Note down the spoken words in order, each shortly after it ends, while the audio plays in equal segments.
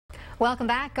Welcome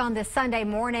back on this Sunday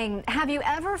morning. Have you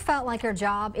ever felt like your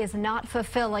job is not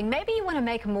fulfilling? Maybe you want to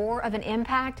make more of an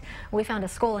impact. We found a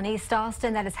school in East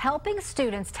Austin that is helping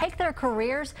students take their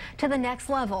careers to the next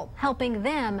level, helping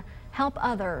them help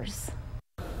others.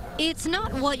 It's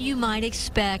not what you might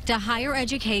expect a higher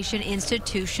education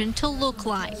institution to look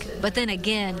like. But then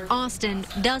again, Austin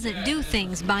doesn't do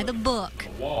things by the book.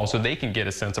 So they can get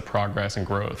a sense of progress and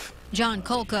growth. John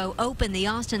Kolko opened the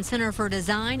Austin Center for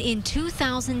Design in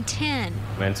 2010.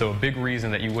 And so a big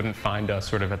reason that you wouldn't find us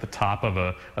sort of at the top of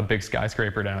a big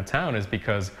skyscraper downtown is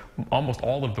because almost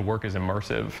all of the work is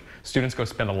immersive. Students go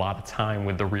spend a lot of time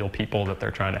with the real people that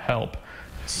they're trying to help.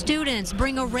 Students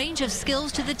bring a range of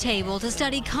skills to the table to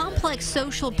study complex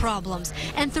social problems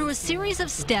and through a series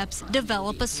of steps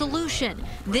develop a solution.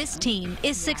 This team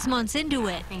is 6 months into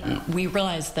it. We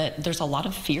realize that there's a lot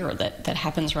of fear that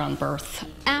happens around birth.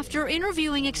 After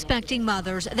interviewing expecting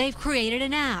mothers, they've created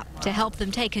an app to help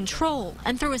them take control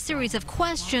and through a series of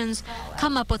questions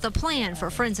come up with a plan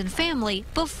for friends and family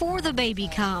before the baby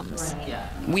comes.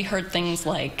 We heard things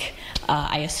like,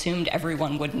 I assumed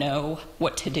everyone would know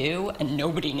what to do and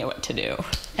nobody knew what to do.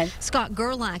 And Scott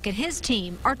Gerlach and his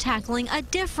team are tackling a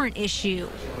different issue.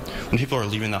 When people are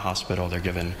leaving the hospital, they're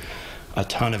given a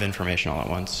ton of information all at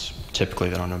once. Typically,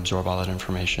 they don't absorb all that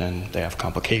information. They have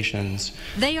complications.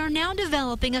 They are now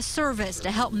developing a service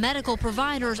to help medical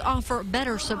providers offer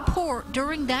better support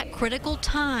during that critical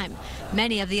time.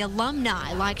 Many of the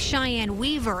alumni, like Cheyenne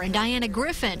Weaver and Diana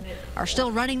Griffin, are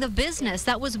still running the business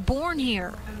that was born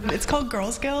here. It's called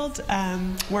Girls Guild.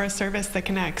 We're a service that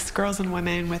connects girls and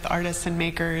women with artists and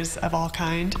makers of all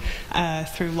kind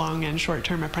through long and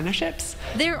short-term apprenticeships.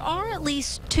 There are at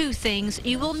least two things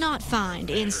you will not find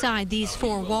inside these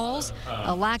four walls: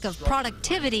 a lack of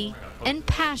productivity and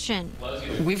passion.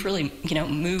 we've really,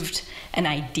 moved an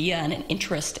idea and an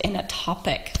interest in a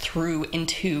topic through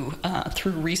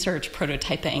research,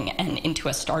 prototyping, and into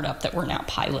a startup that we're now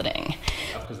piloting.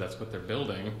 Because that's what they're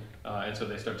building, and so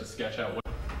they start to sketch out what.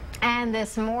 And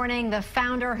this morning, the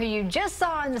founder who you just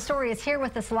saw in the story is here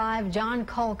with us live, John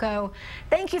Kolko.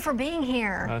 Thank you for being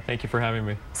here. Thank you for having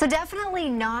me. So definitely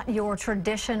not your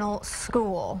traditional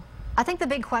school. I think the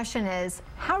big question is,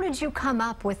 how did you come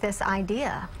up with this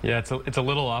idea? Yeah, it's a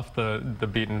little off the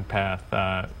beaten path.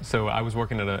 So I was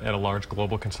working at a large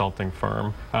global consulting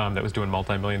firm that was doing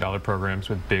multi-million-dollar programs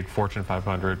with big Fortune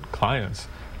 500 clients.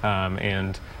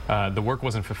 And the work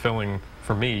wasn't fulfilling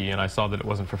for me, and I saw that it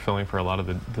wasn't fulfilling for a lot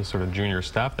of the sort of junior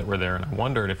staff that were there, and I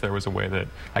wondered if there was a way that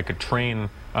I could train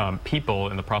people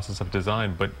in the process of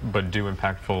design, but do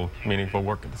impactful, meaningful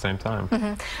work at the same time.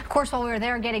 Of course, while we were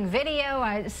there getting video,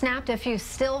 I snapped a few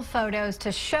still photos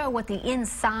to show what the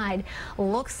inside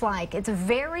looks like. It's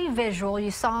very visual.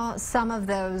 You saw some of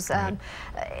those,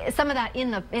 some of that in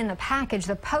the package,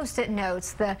 the Post-it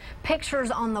notes, the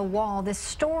pictures on the wall, this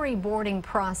storyboarding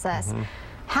process.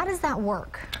 How does that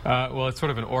work? Well, it's sort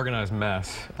of an organized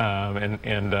mess,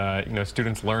 and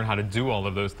students learn how to do all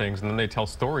of those things, and then they tell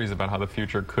stories about how the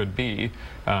future could be.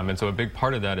 And so a big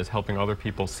part of that is helping other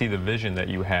people see the vision that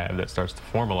you have that starts to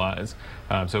formalize.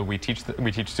 So we teach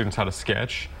students how to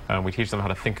sketch. We teach them how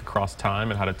to think across time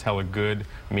and how to tell a good,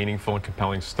 meaningful, and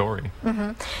compelling story.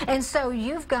 And so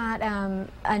you've got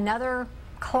another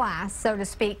class, so to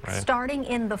speak, starting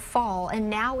in the fall, and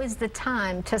now is the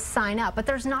time to sign up, but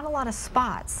there's not a lot of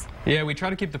spots. Yeah, we try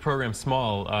to keep the program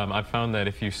small. I've found that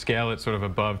if you scale it sort of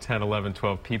above 10, 11,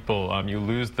 12 people, you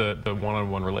lose the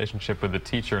one-on-one relationship with the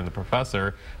teacher and the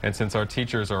professor, and since our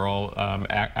teachers are all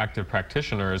active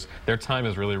practitioners, their time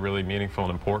is really, really meaningful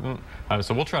and important.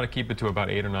 So we'll try to keep it to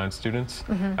about 8 or 9 students,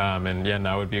 and yeah,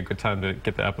 now would be a good time to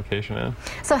get the application in.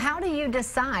 So how do you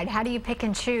decide? How do you pick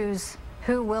and choose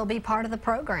who will be part of the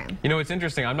program? You know, it's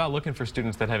interesting. I'm not looking for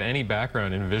students that have any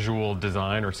background in visual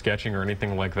design or sketching or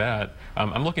anything like that.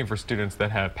 I'm looking for students that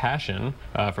have passion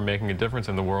for making a difference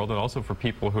in the world, and also for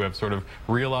people who have sort of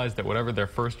realized that whatever their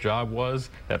first job was,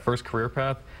 that first career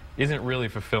path, isn't really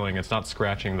fulfilling. It's not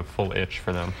scratching the full itch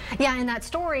for them. Yeah, in that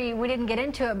story, we didn't get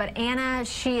into it, but Anna,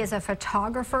 she is a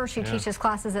photographer. She teaches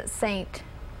classes at St.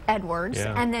 Edwards.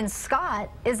 And then Scott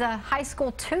is a high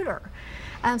school tutor.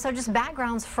 So just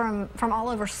backgrounds from all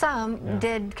over. Some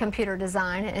did computer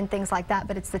design and things like that,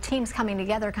 but it's the teams coming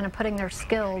together, kind of putting their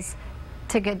skills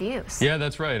to good use. Yeah,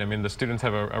 that's right. I mean, the students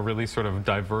have a really sort of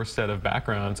diverse set of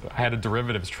backgrounds. I had a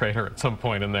derivatives trader at some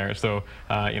point in there, so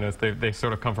you know, they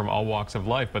sort of come from all walks of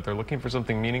life, but they're looking for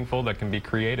something meaningful that can be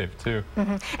creative too.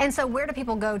 And so where do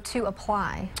people go to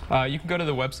apply? You can go to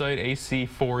the website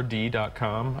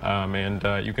ac4d.com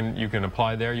and you can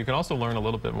apply there. You can also learn a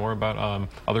little bit more about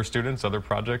other students, other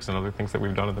projects, and other things that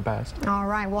we've done in the past. All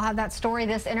right, we'll have that story,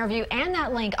 this interview, and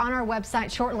that link on our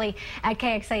website shortly at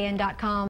KXAN.com.